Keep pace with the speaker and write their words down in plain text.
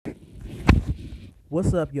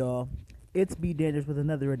What's up, y'all? It's B Dangerous with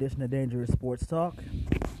another edition of Dangerous Sports Talk.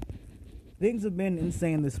 Things have been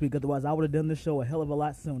insane this week, otherwise I would have done this show a hell of a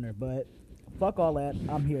lot sooner, but fuck all that,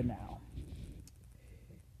 I'm here now.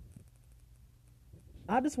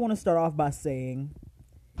 I just want to start off by saying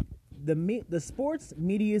the sports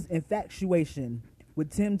media's infatuation with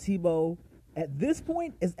Tim Tebow at this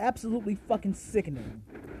point is absolutely fucking sickening.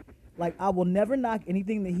 Like, I will never knock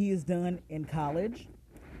anything that he has done in college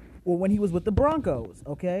or when he was with the Broncos,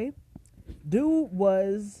 okay? Dude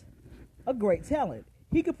was a great talent.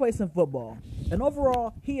 He could play some football. And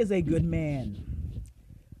overall, he is a good man.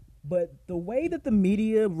 But the way that the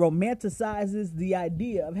media romanticizes the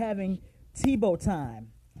idea of having Tebow time,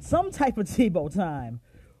 some type of Tebow time,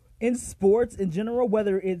 in sports in general,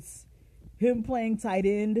 whether it's him playing tight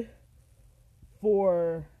end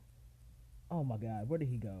for, oh my God, where did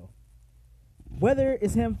he go? Whether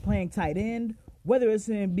it's him playing tight end, whether it's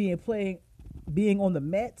him being on the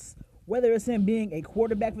Mets, whether it's him being a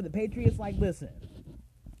quarterback for the Patriots, like, listen,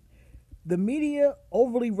 the media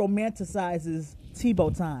overly romanticizes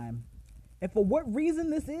Tebow time. And for what reason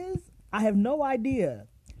this is, I have no idea.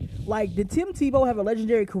 Like, did Tim Tebow have a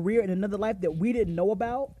legendary career in another life that we didn't know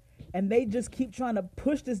about? And they just keep trying to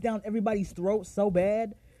push this down everybody's throat so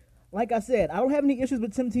bad? Like I said, I don't have any issues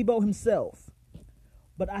with Tim Tebow himself.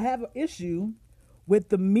 But I have an issue with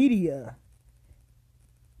the media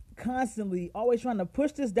constantly always trying to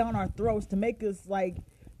push this down our throats to make us like,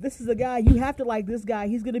 this is a guy, you have to like this guy,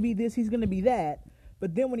 he's going to be this, he's going to be that.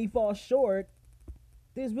 But then when he falls short,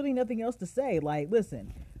 there's really nothing else to say. Like,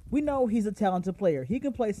 listen, we know he's a talented player. He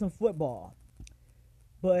can play some football.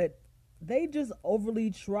 But they just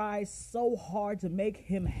overly try so hard to make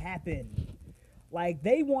him happen. Like,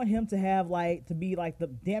 they want him to have, like, to be like the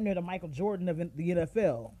damn near the Michael Jordan of the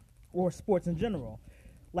NFL or sports in general.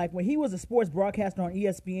 Like, when he was a sports broadcaster on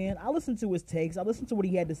ESPN, I listened to his takes. I listened to what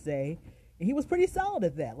he had to say. And he was pretty solid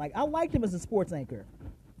at that. Like, I liked him as a sports anchor.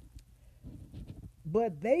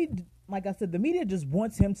 But they, like I said, the media just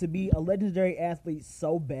wants him to be a legendary athlete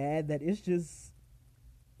so bad that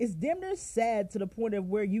it's damn near sad to the point of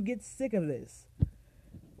where you get sick of this.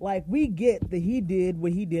 Like, we get that he did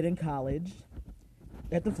what he did in college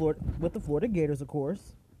with the Florida Gators, of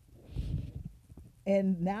course.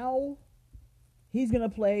 And now he's going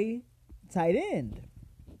to play tight end.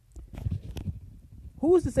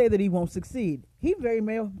 Who's to say that he won't succeed? He very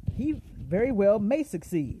well may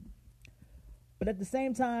succeed. But at the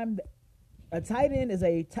same time, a tight end is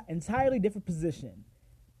a entirely different position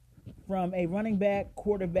from a running back,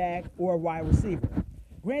 quarterback, or a wide receiver.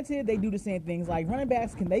 Granted, they do the same things. Like, running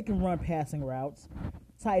backs can run passing routes.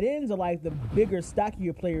 Tight ends are like the bigger,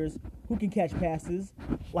 stockier players who can catch passes.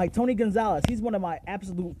 Like Tony Gonzalez, he's one of my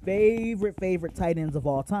absolute favorite tight ends of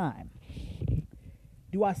all time.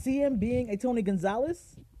 Do I see him being a Tony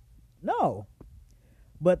Gonzalez? No.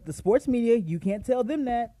 But the sports media, you can't tell them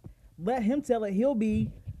that. Let him tell it. He'll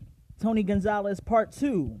be Tony Gonzalez Part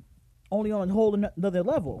 2, only on a whole another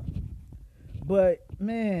level. But,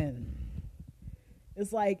 man,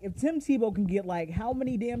 it's like if Tim Tebow can get, like, how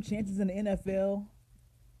many damn chances in the NFL,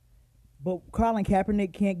 but Colin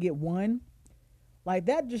Kaepernick can't get one, like,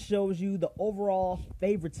 that just shows you the overall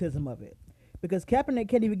favoritism of it. Because Kaepernick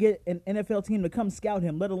can't even get an NFL team to come scout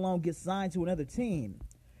him, let alone get signed to another team.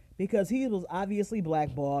 Because he was obviously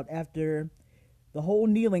blackballed after the whole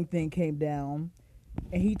kneeling thing came down.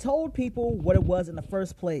 And he told people what it was in the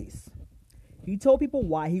first place. He told people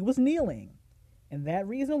why he was kneeling. And that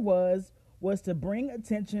reason was to bring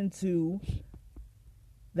attention to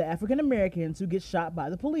the African Americans who get shot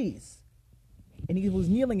by the police. And he was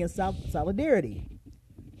kneeling in solidarity.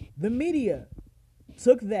 The media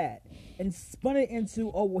took that and spun it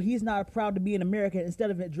into, oh, well, he's not proud to be an American, instead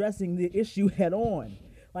of addressing the issue head on.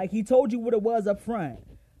 Like, he told you what it was up front,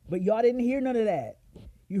 but y'all didn't hear none of that.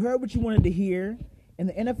 You heard what you wanted to hear, and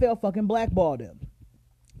the NFL fucking blackballed him.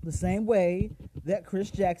 The same way that Chris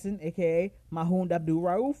Jackson, a.k.a. Mahound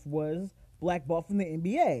Abdul-Rauf, was blackballed from the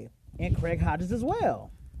NBA, and Craig Hodges as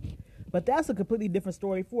well. But that's a completely different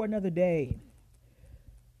story for another day.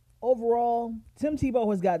 Overall, Tim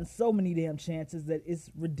Tebow has gotten so many damn chances that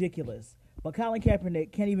it's ridiculous. But Colin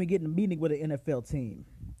Kaepernick can't even get in a meeting with an NFL team.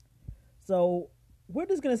 So we're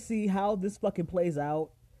just going to see how this fucking plays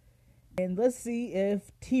out. And let's see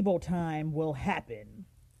if Tebow time will happen.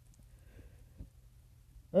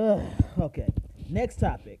 Okay, next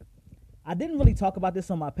topic. I didn't really talk about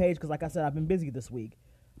this on my page because, like I said, I've been busy this week.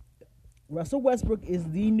 Russell Westbrook is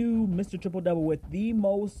the new Mr. Triple-Double with the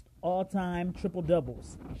most all-time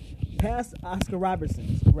triple-doubles, past Oscar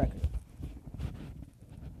Robertson's record.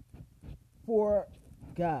 For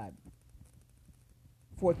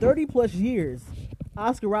 30-plus years,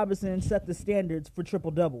 Oscar Robertson set the standards for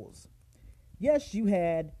triple doubles. Yes, you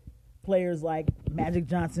had players like Magic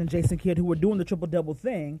Johnson, Jason Kidd, who were doing the triple double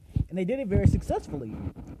thing, and they did it very successfully.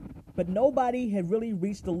 But nobody had really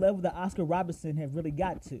reached the level that Oscar Robertson had really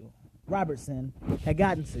got to. Robertson had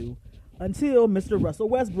gotten to until Mr. Russell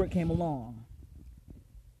Westbrook came along.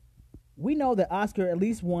 We know that Oscar at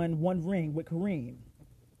least won one ring with Kareem.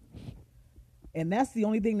 And that's the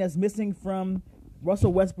only thing that's missing from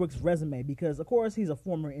Russell Westbrook's resume because, of course, he's a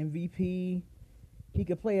former MVP. He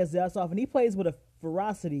could play his ass off, and he plays with a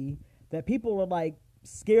ferocity that people are, like,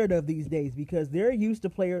 scared of these days because they're used to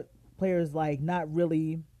players like, not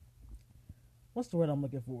really, what's the word I'm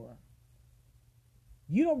looking for?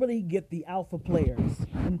 You don't really get the alpha players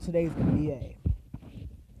in today's NBA.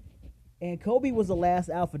 And Kobe was the last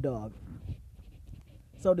alpha dog.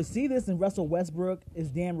 So to see this in Russell Westbrook is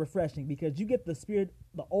damn refreshing because you get the spirit,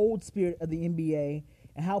 the old spirit of the NBA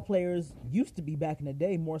and how players used to be back in the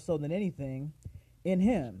day more so than anything in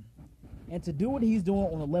him. And to do what he's doing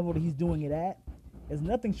on the level that he's doing it at is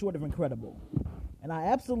nothing short of incredible. And I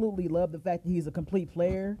absolutely love the fact that he's a complete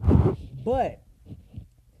player, but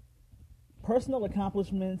personal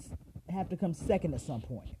accomplishments have to come second at some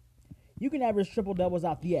point. You can average triple doubles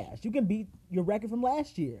off the ass. You can beat your record from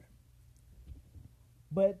last year.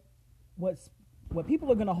 But what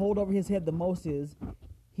people are going to hold over his head the most is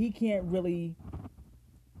he can't really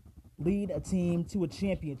lead a team to a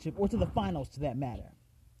championship or to the finals, to that matter.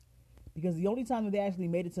 Because the only time that they actually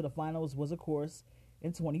made it to the finals was, of course,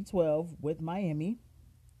 in 2012 with Miami.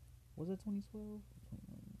 Was it 2012?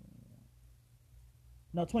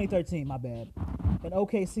 No, 2013, my bad. And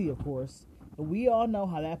OKC, of course. But we all know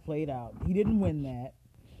how that played out. He didn't win that.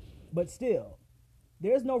 But still,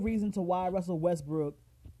 there's no reason to why Russell Westbrook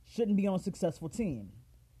shouldn't be on a successful team.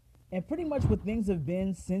 And pretty much what things have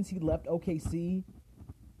been since he left OKC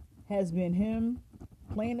has been him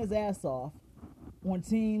playing his ass off on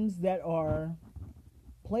teams that are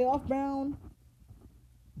playoff bound,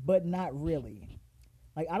 but not really.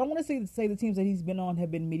 Like, I don't want to say the teams that he's been on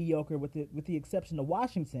have been mediocre with the exception of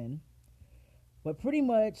Washington, but pretty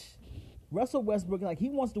much Russell Westbrook, like, he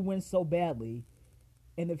wants to win so badly,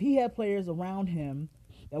 and if he had players around him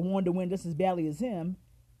that wanted to win just as badly as him,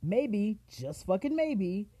 maybe, just fucking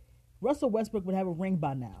maybe, Russell Westbrook would have a ring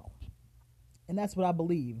by now. And that's what I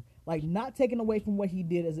believe. Like, not taking away from what he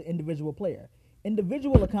did as an individual player.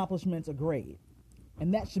 Individual accomplishments are great,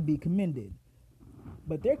 and that should be commended.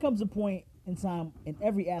 But there comes a point in time in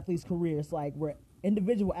every athlete's career, it's like where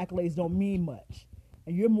individual accolades don't mean much.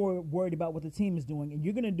 And you're more worried about what the team is doing, and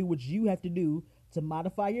you're going to do what you have to do to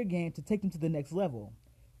modify your game to take them to the next level.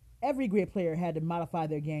 Every great player had to modify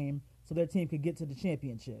their game so their team could get to the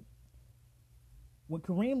championship. When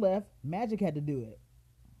Kareem left, Magic had to do it.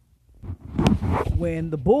 When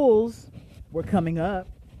the Bulls were coming up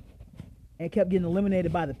and kept getting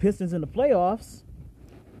eliminated by the Pistons in the playoffs,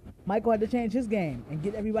 Michael had to change his game and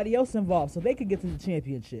get everybody else involved so they could get to the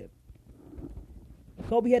championship.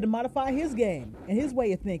 Kobe had to modify his game and his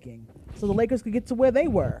way of thinking so the Lakers could get to where they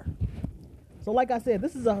were. So like I said,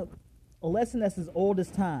 this is a lesson that's as old as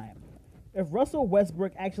time. If Russell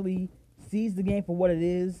Westbrook actually sees the game for what it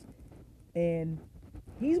is, and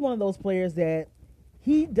he's one of those players that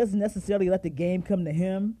he doesn't necessarily let the game come to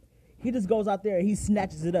him. He just goes out there and he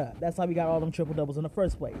snatches it up. That's how we got all them triple doubles in the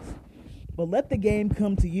first place. But let the game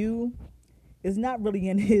come to you is not really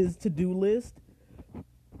in his to-do list.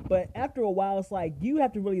 But after a while, it's like you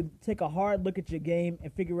have to really take a hard look at your game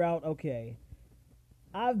and figure out, okay,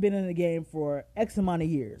 I've been in the game for X amount of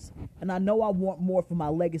years, and I know I want more for my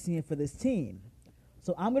legacy and for this team.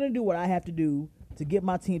 So I'm going to do what I have to do to get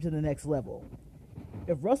my team to the next level.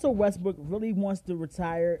 If Russell Westbrook really wants to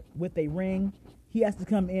retire with a ring, he has to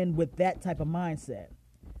come in with that type of mindset.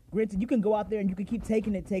 Granted, you can go out there and you can keep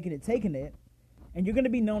taking it, and you're going to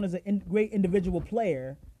be known as a great individual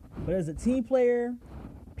player, but as a team player,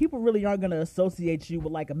 people really aren't going to associate you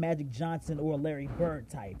with like a Magic Johnson or a Larry Bird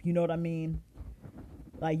type. You know what I mean?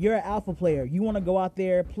 Like, you're an alpha player. You want to go out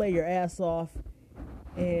there, play your ass off,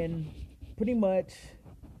 and pretty much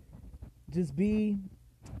just be,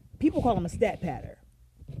 people call him a stat patter,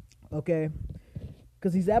 okay?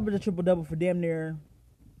 Because he's averaged a triple-double for damn near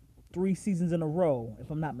 3 seasons in a row,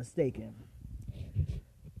 if I'm not mistaken.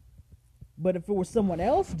 But if it were someone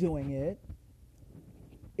else doing it,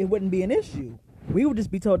 it wouldn't be an issue. We would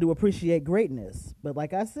just be told to appreciate greatness. But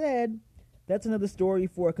like I said, that's another story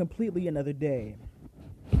for a completely another day.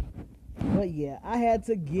 But yeah, I had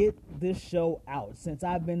to get this show out since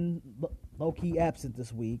I've been low-key absent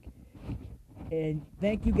this week. And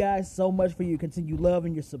thank you guys so much for your continued love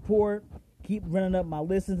and your support. Keep running up my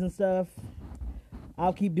listens and stuff.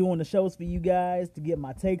 I'll keep doing the shows for you guys to get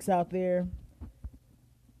my takes out there.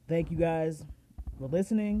 Thank you guys for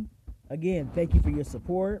listening. Again, thank you for your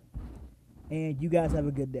support. And you guys have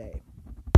a good day.